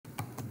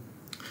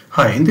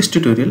Hi, in this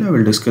tutorial I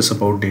will discuss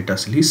about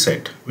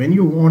data-sly-set. When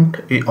you want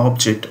a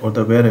object or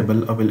the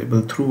variable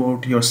available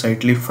throughout your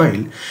Sightly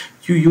file,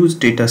 you use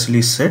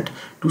data-sly-set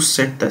to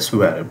set this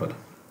variable.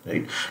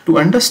 Right? To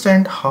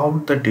understand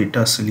how the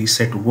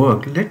data-sly-set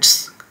work,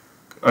 let's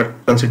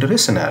consider a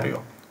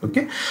scenario.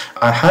 Okay,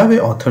 I have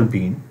a author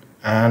bean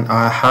and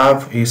I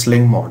have a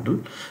sling model.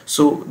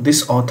 So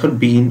this author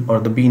bean or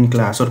the bean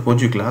class or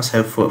Poju class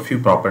have a few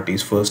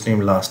properties: first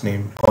name, last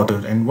name,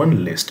 author, and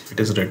one list it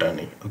is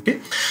returning. Okay,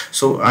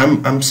 so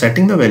I'm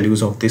setting the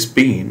values of this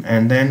bean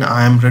and then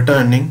I am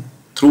returning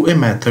through a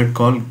method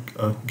called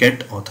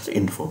get author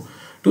info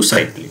to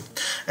Sightly,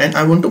 and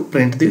I want to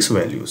print these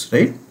values,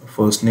 right?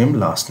 First name,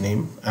 last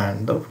name,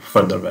 and the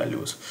further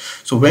values.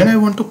 So when I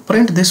want to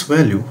print this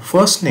value,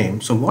 first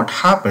name, so what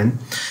happened,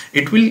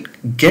 it will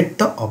get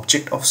the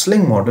object of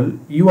sling model.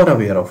 You are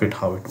aware of it,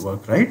 how it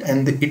works, right?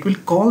 And it will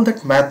call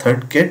that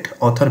method get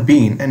author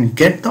bean and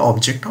get the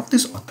object of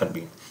this author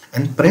bean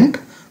and print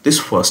this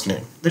first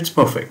name. That's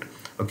perfect.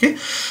 Okay,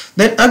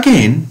 then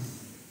again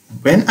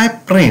when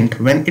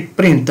it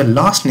print the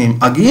last name,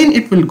 again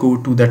it will go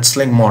to that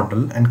sling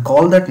model and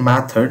call that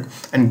method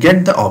and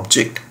get the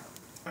object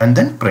and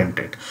then print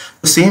it.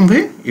 The same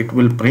way it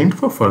will print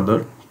for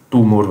further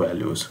two more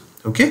values.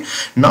 Okay,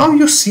 now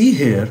you see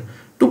here,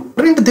 to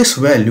print this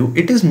value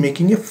it is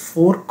making a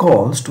 4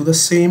 calls to the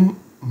same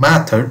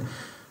method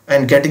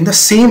and getting the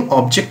same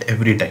object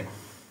every time,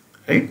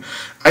 right?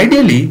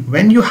 Ideally,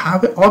 when you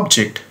have an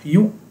object,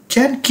 you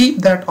can keep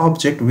that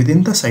object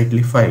within the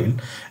Sightly file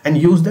and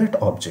use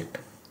that object,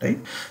 right?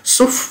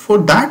 So for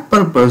that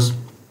purpose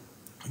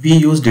we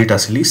use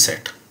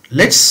data-sly-set.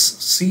 Let's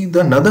see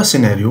another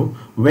scenario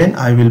when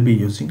I will be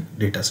using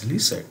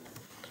data-sly-set.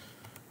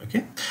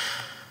 Okay,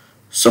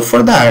 so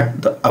for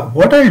that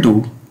what I'll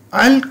do,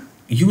 I'll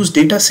use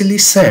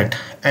data-sly-set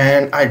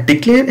and I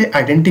declare an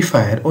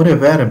identifier or a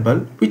variable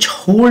which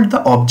hold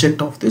the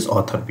object of this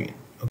author bean,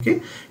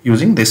 okay,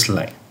 using this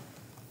line.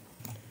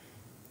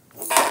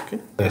 Okay,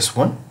 this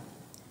one.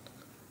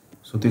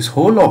 So this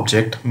whole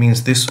object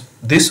means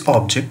this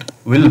object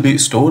will be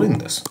stored in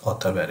this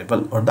author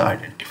variable or the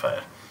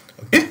identifier.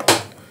 Okay,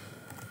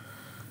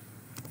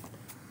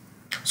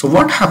 so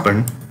what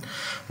happened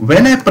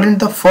when I print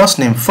the first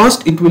name?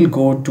 First it will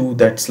go to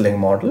that sling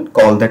model,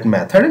 call that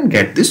method and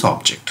get this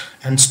object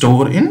and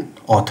store in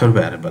author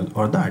variable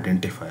or the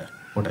identifier,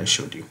 what I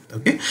showed you.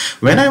 Okay,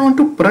 when I want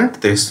to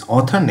print this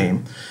author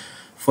name,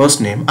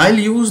 first name, I'll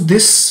use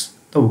this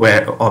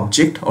the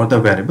object or the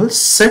variable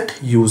set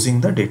using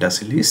the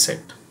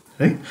data-sly-set,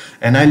 right?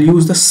 And I'll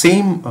use the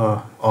same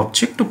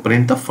object to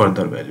print the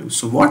further values.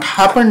 So what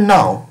happened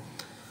now,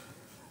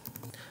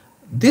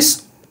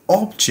 this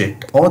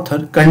object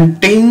author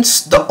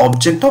contains the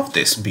object of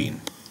this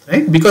bean,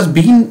 right? Because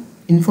bean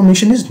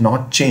information is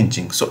not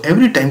changing, so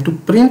every time to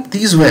print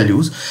these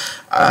values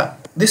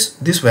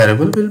this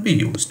variable will be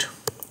used,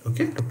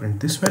 okay, to print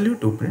this value,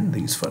 to print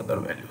these further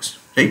values,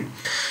 right?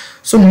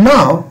 So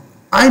now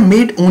I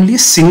made only a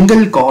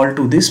single call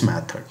to this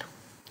method,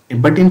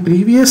 but in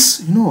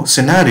previous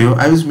scenario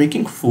I was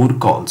making 4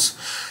 calls.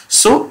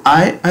 So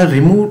I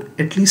removed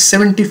at least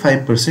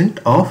 75%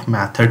 of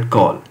method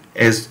call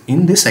as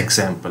in this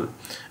example,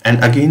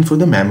 and again for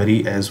the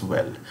memory as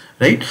well,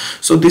 right?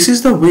 So this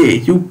is the way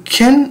you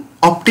can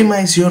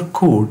optimize your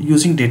code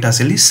using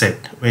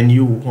data-sly-set when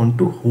you want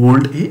to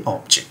hold a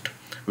object.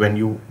 When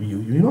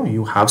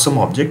you have some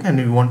object and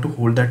you want to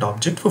hold that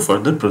object for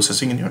further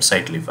processing in your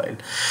Sightly file.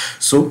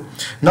 So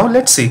now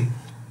let's see,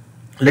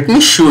 let me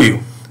show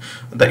you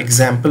the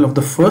example of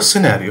the first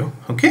scenario,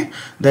 okay,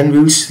 then we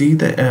will see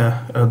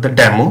the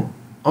demo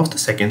of the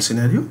second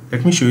scenario.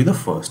 Let me show you the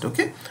first,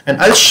 okay,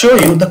 and I'll show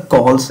you the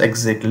calls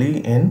exactly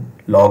in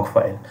log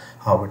file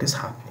how it is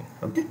happening.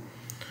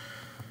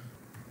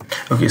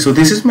 Okay, so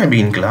this is my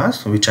bean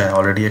class, which I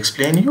already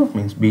explained you,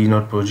 means bean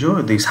or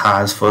Pojo. This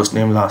has first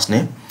name, last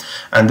name,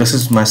 and this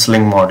is my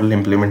sling model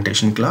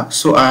implementation class.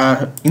 So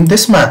in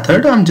this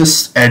method I'm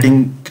just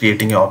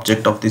creating an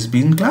object of this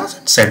bean class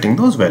and setting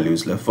those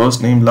values like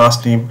first name,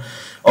 last name,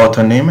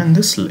 author name, and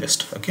this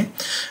list. Okay,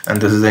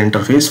 and this is the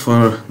interface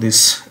for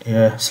this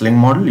sling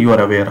model. You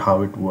are aware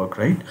how it works,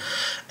 right?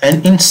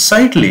 And in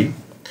Sightly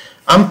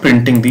I'm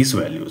printing these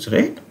values,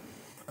 right?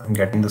 I'm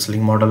getting the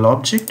sling model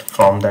object.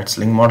 From that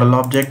sling model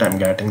object I'm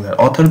getting the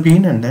author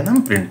bean and then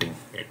I'm printing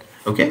it.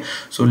 Okay,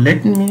 so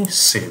let me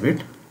save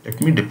it, let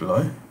me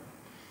deploy.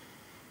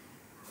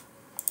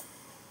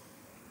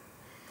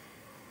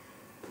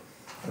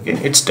 Okay,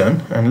 it's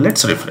done, and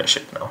let's refresh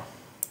it now.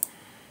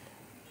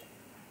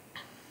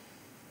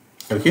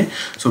 Okay,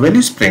 so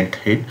values print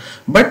it,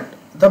 but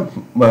the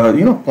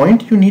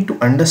point you need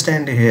to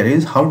understand here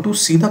is how to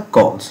see the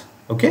calls.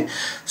 Okay,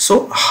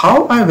 so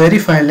how I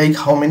verify like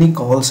how many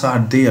calls are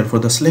there for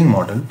the sling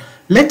model?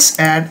 Let's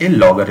add a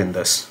logger in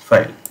this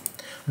file.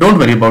 Don't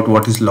worry about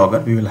what is logger,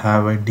 we will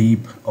have a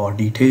deep or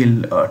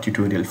detailed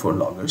tutorial for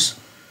loggers.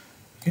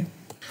 Okay,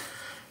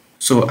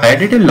 so I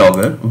added a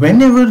logger.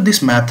 Whenever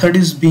this method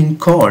is being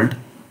called,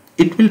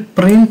 it will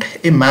print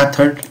a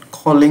method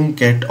calling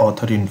get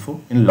author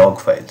info in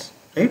log files,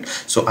 right?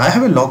 So I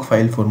have a log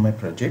file for my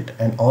project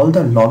and all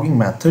the logging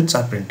methods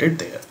are printed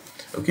there.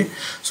 Okay,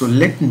 so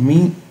let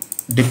me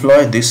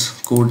deploy this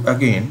code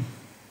again,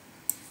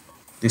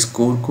 this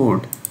core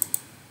code.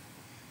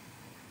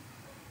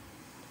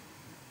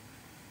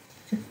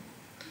 Okay.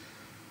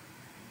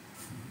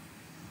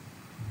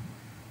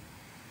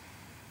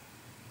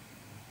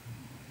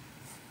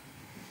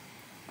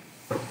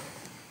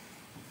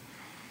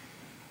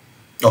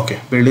 Okay,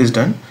 build is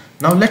done.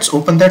 Now let's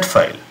open that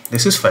file.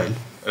 This is file.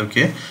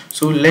 Okay,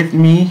 so let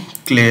me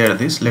clear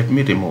this, let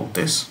me remove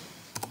this,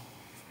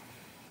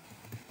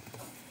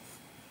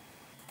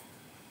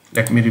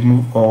 let me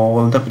remove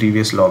all the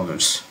previous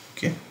loggers.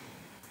 Okay,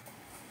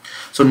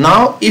 so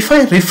now if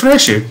I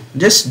refresh it,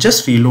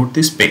 just reload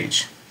this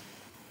page,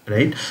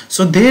 right?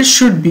 So there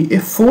should be a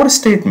for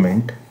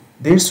statement.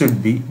 There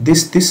should be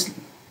this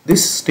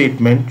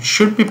statement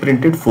should be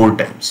printed 4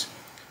 times,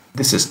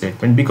 this is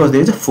statement, because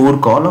there is a for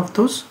call of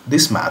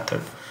this method.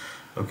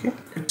 Okay,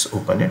 let's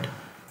open it.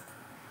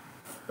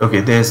 Okay,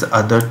 there's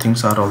other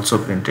things are also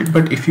printed,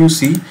 but if you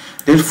see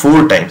there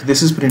 4 times,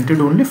 this is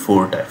printed only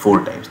 4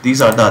 times.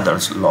 These are the other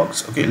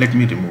logs. Okay, let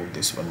me remove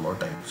this one more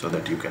time so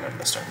that you can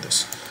understand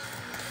this.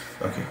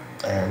 Okay,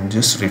 and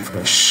just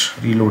refresh,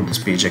 reload this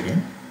page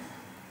again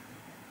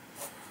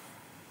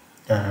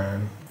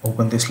and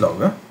open this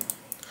logger.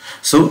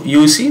 So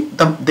you see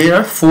there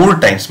are 4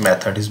 times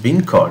method is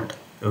being called.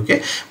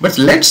 Okay, but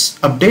let's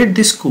update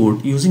this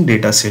code using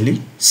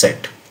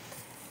data-sly-set.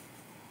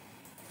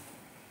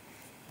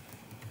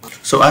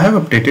 So I have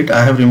updated,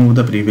 I have removed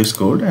the previous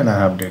code and I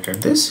have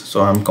updated this.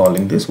 So I'm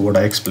calling this what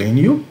I explained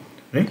you,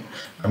 right?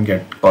 I'm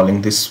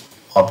calling this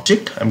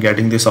object, I'm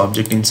getting this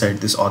object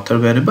inside this author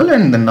variable,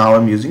 and then now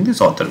I'm using this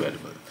author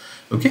variable.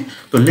 Okay,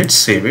 so let's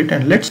save it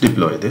and let's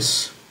deploy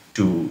this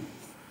to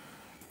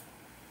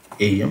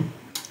AEM.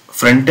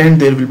 Front end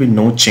there will be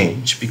no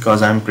change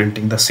because I'm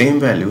printing the same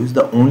values.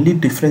 The only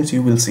difference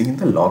you will see in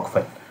the log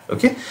file.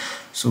 Okay,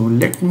 so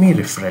let me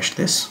refresh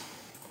this.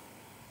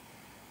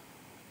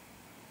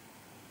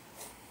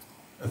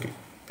 Okay,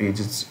 page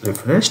is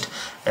refreshed,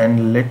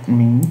 and let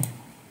me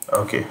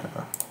okay,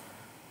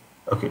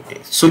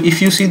 so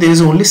if you see there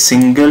is only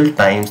single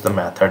times the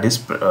method is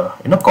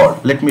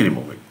called. Let me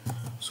remove it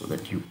so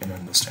that you can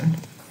understand,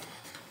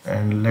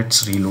 and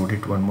let's reload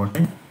it one more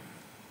time.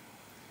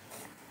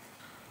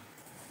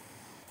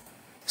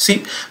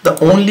 See, the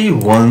only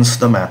once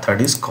the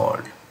method is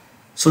called.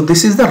 So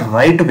this is the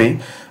right way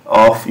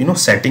of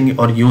setting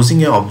or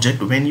using an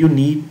object when you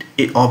need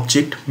a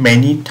object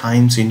many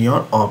times in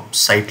your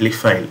Sightly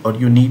file, or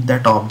you need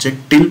that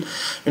object till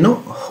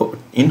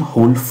in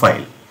whole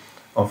file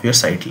of your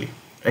Sightly,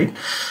 right?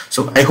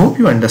 So I hope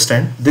you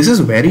understand. This is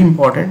very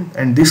important,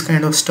 and this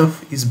kind of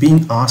stuff is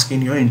being asked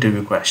in your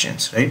interview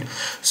questions, right?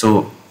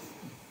 So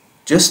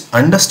just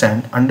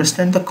understand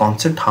the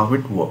concept, how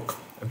it works.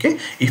 Okay,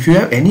 if you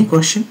have any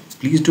question,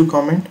 please do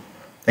comment.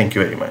 Thank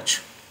you very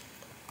much.